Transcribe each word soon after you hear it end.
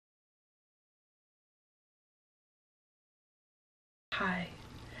Hi,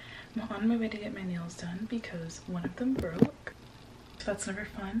 I'm on my way to get my nails done because one of them broke. So that's never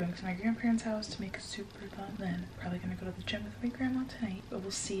fun. Going to my grandparents' house to make a super fun. Then probably gonna go to the gym with my grandma tonight, but we'll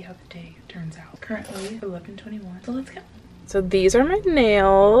see how the day turns out. Currently 11:21, so let's go. So these are my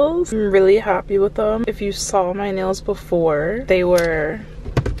nails. I'm really happy with them. If you saw my nails before, they were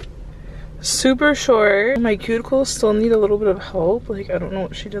super short. My cuticles still need a little bit of help. Like, I don't know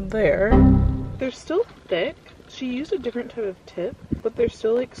what she did there. They're still thick. She used a different type of tip, but they're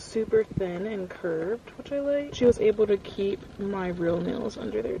still like super thin and curved, which I like. She was able to keep my real nails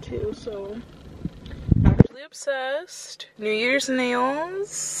under there too, so actually obsessed. New Year's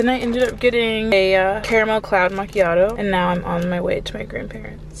nails. And I ended up getting a caramel cloud macchiato, and now I'm on my way to my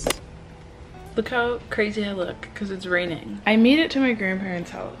grandparents. Look how crazy I look because it's raining. I made it to my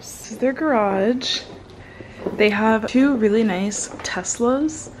grandparents' house. This is their garage. They have two really nice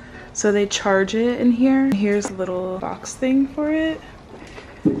Teslas. So they charge it in here. Here's a little box thing for it.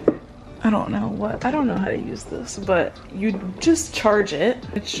 I don't know how to use this, but you just charge it.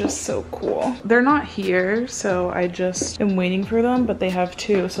 It's just so cool. They're not here, so I just am waiting for them, but they have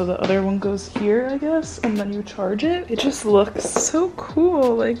two. So the other one goes here, I guess, and then you charge it. It just looks so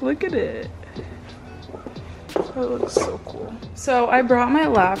cool. Like, look at it. It looks so cool. So I brought my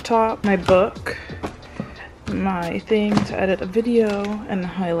laptop, my book, my thing to edit a video, and the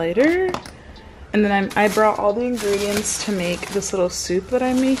highlighter, and then I brought all the ingredients to make this little soup that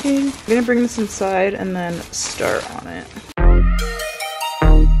I'm making. I'm gonna bring this inside and then start on it.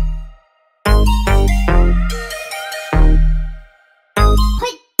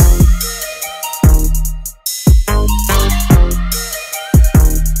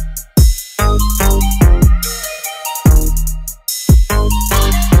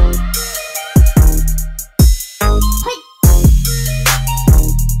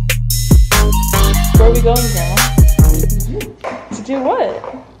 Where are we going, Grandma? To do what?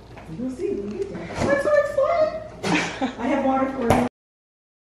 You'll see. I'm so excited. I have water for you.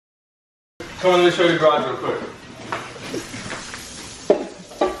 Come on, let me show you the garage real quick.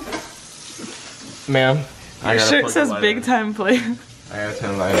 Ma'am, Your shirt says big time play. I got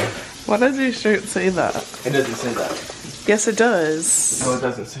 10 lighter. Why does your shirt say that? It doesn't say that. Yes, it does. No, it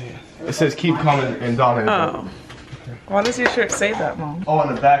doesn't say it. It says keep coming and dominate. Oh. Why does your shirt say that, Mom? Oh,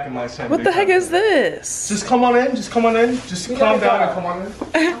 on the back of my shirt. What the heck is this? Just come on in. Just come on in. Just calm down and come on in.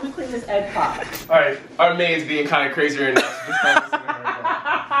 I'm gonna clean this egg pot. Alright, our maid's being kind of crazy right now. So just try to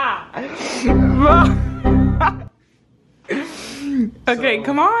Okay,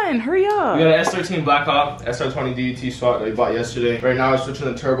 come on, hurry up. We got an S13 Blackhawk, SR20 DET swap that we bought yesterday. Right now we're switching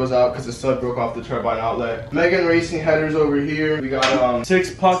the turbos out because the stud broke off the turbine outlet. Megan Racing headers over here. We got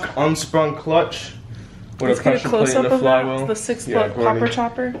 6-puck unsprung clutch with a pressure plate in the flywheel. The 6-puck popper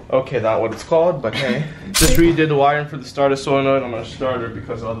chopper. Okay, not what it's called, but hey. Just redid the wiring for the starter solenoid on my starter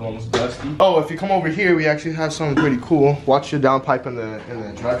because the other one was dusty. Oh, if you come over here, we actually have something pretty cool. Watch your downpipe in the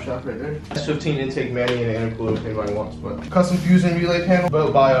drive shaft right there. S15 intake Manny and an intercooler if anybody wants. But custom fusion relay panel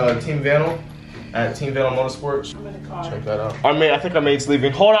built by Team Vanl at Team Vanl Motorsports. Check that out. I think our mate's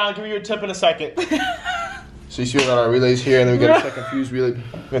leaving. Hold on, I'll give you your tip in a second. So you see we got our relays here, and then we got a second fuse relay.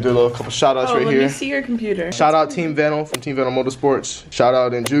 We're gonna do a little couple shout outs right here. Let me see your computer. Shout out Team Vanl from Team Vanl Motorsports. Shout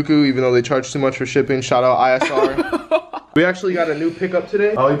out Injuku, even though they charge too much for shipping. Shout out ISR. We actually got a new pickup today.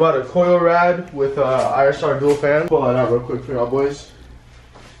 We bought a coil rad with ISR dual fan. Pull that out real quick for y'all boys.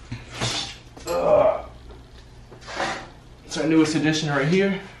 It's our newest addition right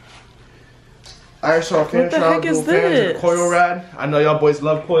here. ISR fan shroud, dual fans, and coil rad. I know y'all boys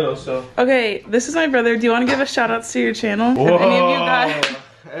love coil, so. Okay, this is my brother. Do you want to give a shout outs to your channel? Whoa. If any of you guys.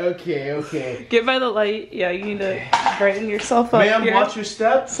 Okay. Get by the light. Yeah, you need to brighten yourself up. Ma'am, watch your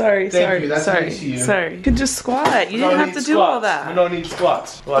step. Sorry. Thank you. That's nice of you. Sorry. You could just squat. You didn't have to do all that. We don't need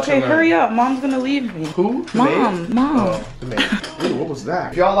squats. Okay, hurry up. Mom's gonna leave me. Who? Mom. Oh, the maid. Ooh, what was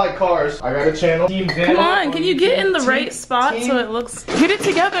that? If y'all like cars, I got a channel. Come on, can you get in the right spot so it looks... Get it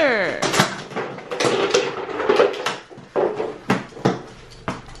together.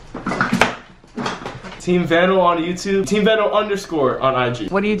 Team Vanl on YouTube. Team Vanl _ on IG.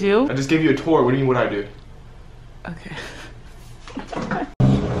 What do you do? I just gave you a tour. What do you mean what I do? Okay.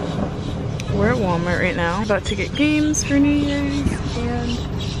 We're at Walmart right now. About to get games for New Year's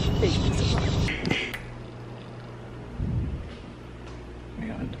and baking supplies. Oh my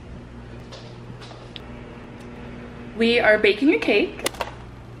God. We are baking a cake.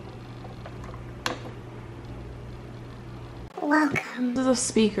 Welcome. This is a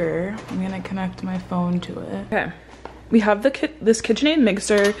speaker. I'm gonna connect my phone to it. Okay. We have this KitchenAid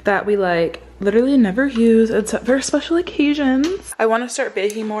mixer that we like literally never use except for special occasions. I want to start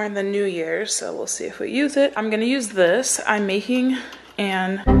baking more in the new year, so we'll see if we use it. I'm gonna use this. I'm making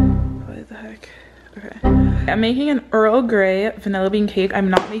an, what the heck? Okay. I'm making an Earl Grey vanilla bean cake. I'm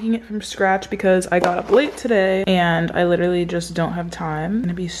not making it from scratch because I got up late today and I literally just don't have time. It's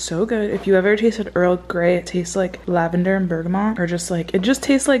gonna be so good. If you ever tasted Earl Grey, it tastes like lavender and bergamot, or just like, it just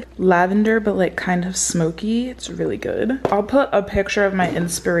tastes like lavender but like kind of smoky. It's really good. I'll put a picture of my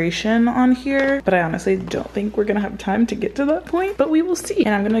inspiration on here, but I honestly don't think we're gonna have time to get to that point, but we will see.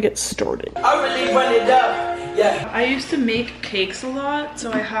 And I'm gonna get started. I really run it up. Yeah. I used to make cakes a lot,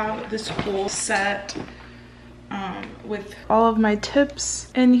 so I have this whole set with all of my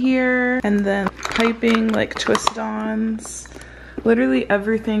tips in here, and then piping, like twist-ons, literally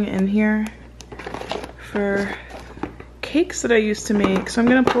everything in here for cakes that I used to make. So I'm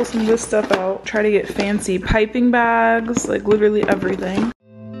gonna pull some of this stuff out, try to get fancy piping bags, like literally everything.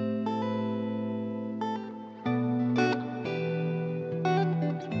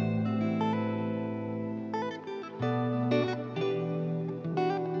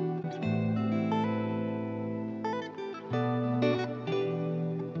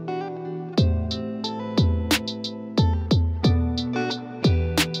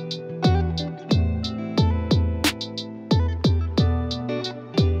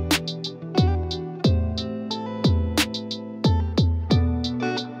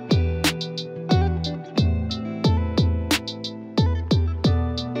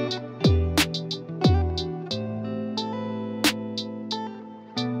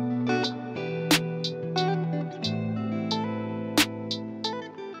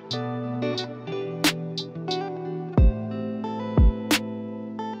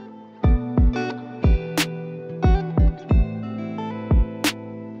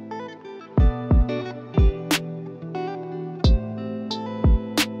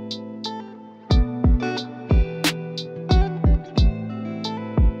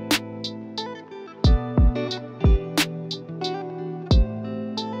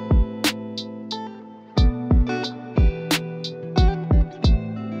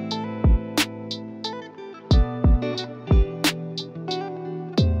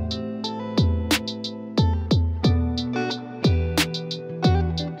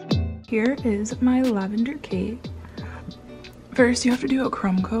 Here is my lavender cake. First, you have to do a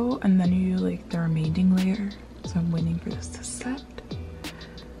crumb coat, and then you do like the remaining layer. So I'm waiting for this to set.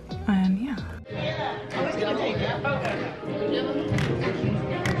 And yeah.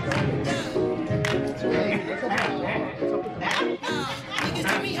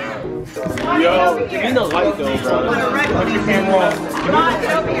 Yo, give me the light though, bro. Put your camera on. Come on,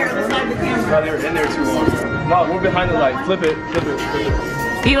 get over here. Let's have the camera. Bro, they were in there too long, bro. No, we're behind the light. Flip it, flip it, flip it.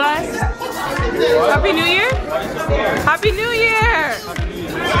 Eli, Happy New Year! Happy New Year!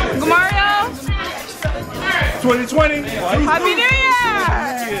 Mario! 2020! Happy New Year!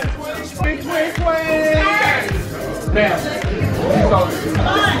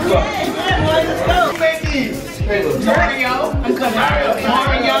 Mario, I'm coming. Mario,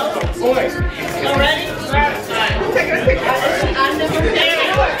 you ready? I'm taking a picture. I never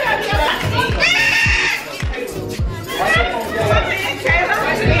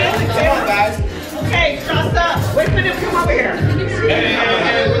Okay, trust up. Wait for them to come over here. Hey,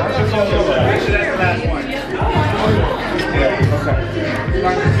 that's the last one. Yeah,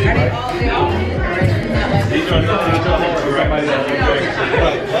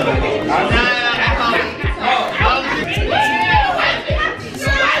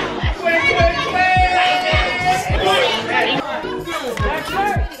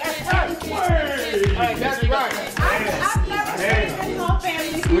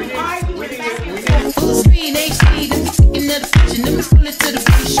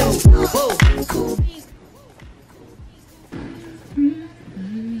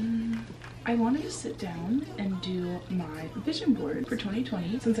 I wanted to sit down and do my vision board for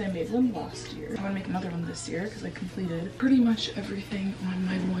 2020 since I made one last year. I want to make another one this year because I completed pretty much everything on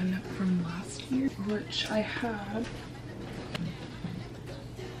my one from last year, which I have.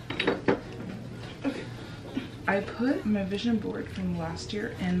 Okay. I put my vision board from last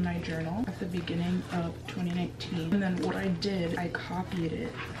year in my journal at the beginning of 2019, and then what I did, I copied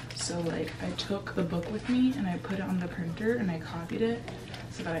it. So like I took the book with me and I put it on the printer and I copied it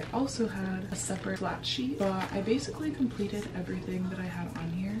so that I also had a separate flat sheet. But I basically completed everything that I had on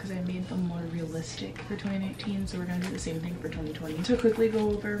here because I made them more realistic for 2019, so we're gonna do the same thing for 2020. To quickly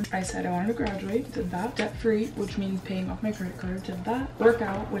go over, I said I wanted to graduate, did that. Debt free, which means paying off my credit card, did that.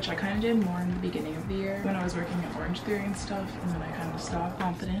 Workout, which I kind of did more in the beginning of the year when I was working at Orange Theory and stuff, and then I kind of stopped.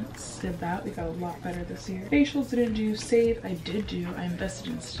 Confidence, did that. We got a lot better this year. Facials didn't do. Save, I did do. I invested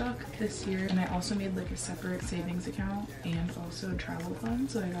in stock this year, and I also made like a separate savings account and also travel fund,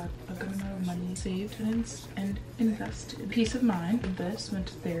 so I got a good amount of money saved and invested. Peace of mind. This went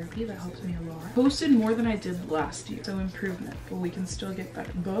to therapy, that helped me a lot. Posted more than I did last year, so improvement, but we can still get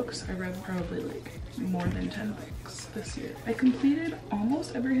better. Books, I read probably like more than 10 books this year. I completed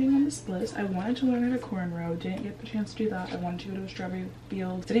almost everything on this list. I wanted to learn how to cornrow, didn't get the chance to do that. I wanted to go to a strawberry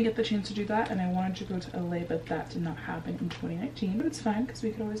field, didn't get the chance to do that, and I wanted to go to LA, but that did not happen in 2019, but it's fine because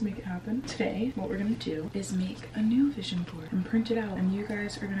we could always make it happen. Today, what we're gonna do is make a new vision board and print it out, and you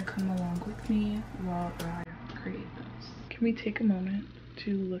guys are gonna come along with me while I create this. Can we take a moment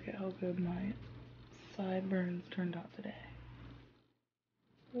to look at how good my sideburns turned out today?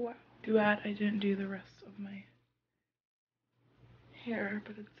 Wow. Too bad I didn't do the rest of my hair,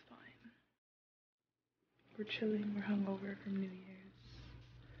 but it's fine. We're chilling, we're hungover from New Year's.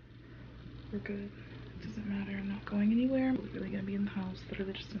 We're good. It doesn't matter, I'm not going anywhere. We're really gonna be in the house.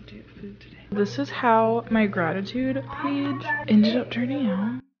 Literally just went to get food today. This is how my gratitude page ended up turning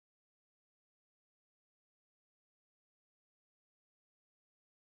out.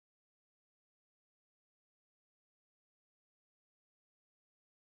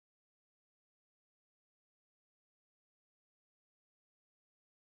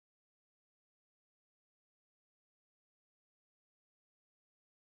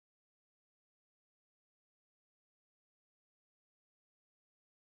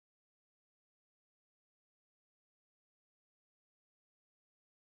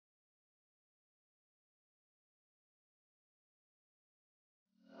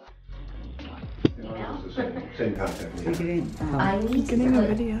 Same content. I need to Getting a put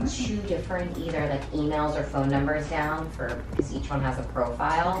video. 2 different either like emails or phone numbers down for, because each one has a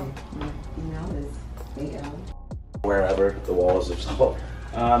profile. Wherever the walls are salt.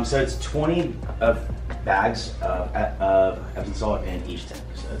 So it's 20 bags of Epsom salt in each tank.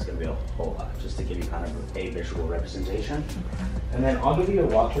 So it's gonna be a whole lot, just to give you kind of a visual representation. And then I'll give you a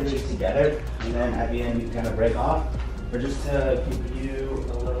walkthrough to get it, and then at the end you can kind of break off. But just to give you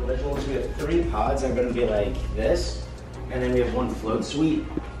a little visual, so we have 3 pods that are gonna be like this, and then we have 1 float suite.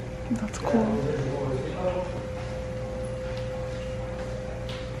 That's cool.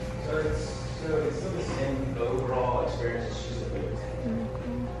 So it's still the same overall experience, it's just a bit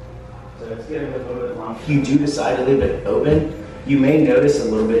So it's getting a little bit long. If you do decide to leave it open, you may notice a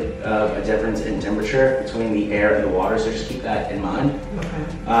little bit of a difference in temperature between the air and the water, so just keep that in mind. Okay.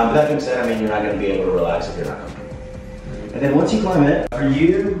 But that being said, I mean, you're not going to be able to relax if you're not comfortable. And then once you climb it, for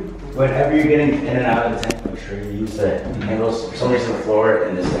you, whenever you're getting in and out of the tank, make sure you use the handles. For some reason the floor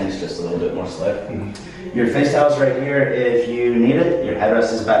in this tank's just a little bit more slick. Your face towel's right here if you need it. Your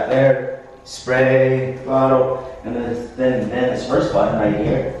headrest is back there. Spray bottle, and then this first button right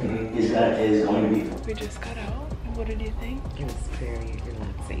here is going to be. We just got out. What did you think? It was very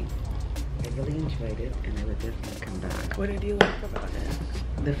relaxing. I really enjoyed it, and I would definitely come back. What did you like about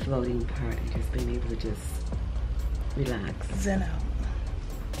it? The floating part, and just being able to just relax. Zen out.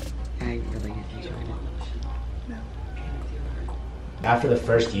 I really enjoyed it. No. After the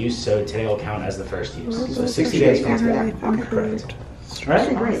first use, so today will count as the first use. So 60 days from today. Okay, correct. All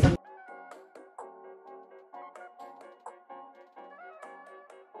right. Great.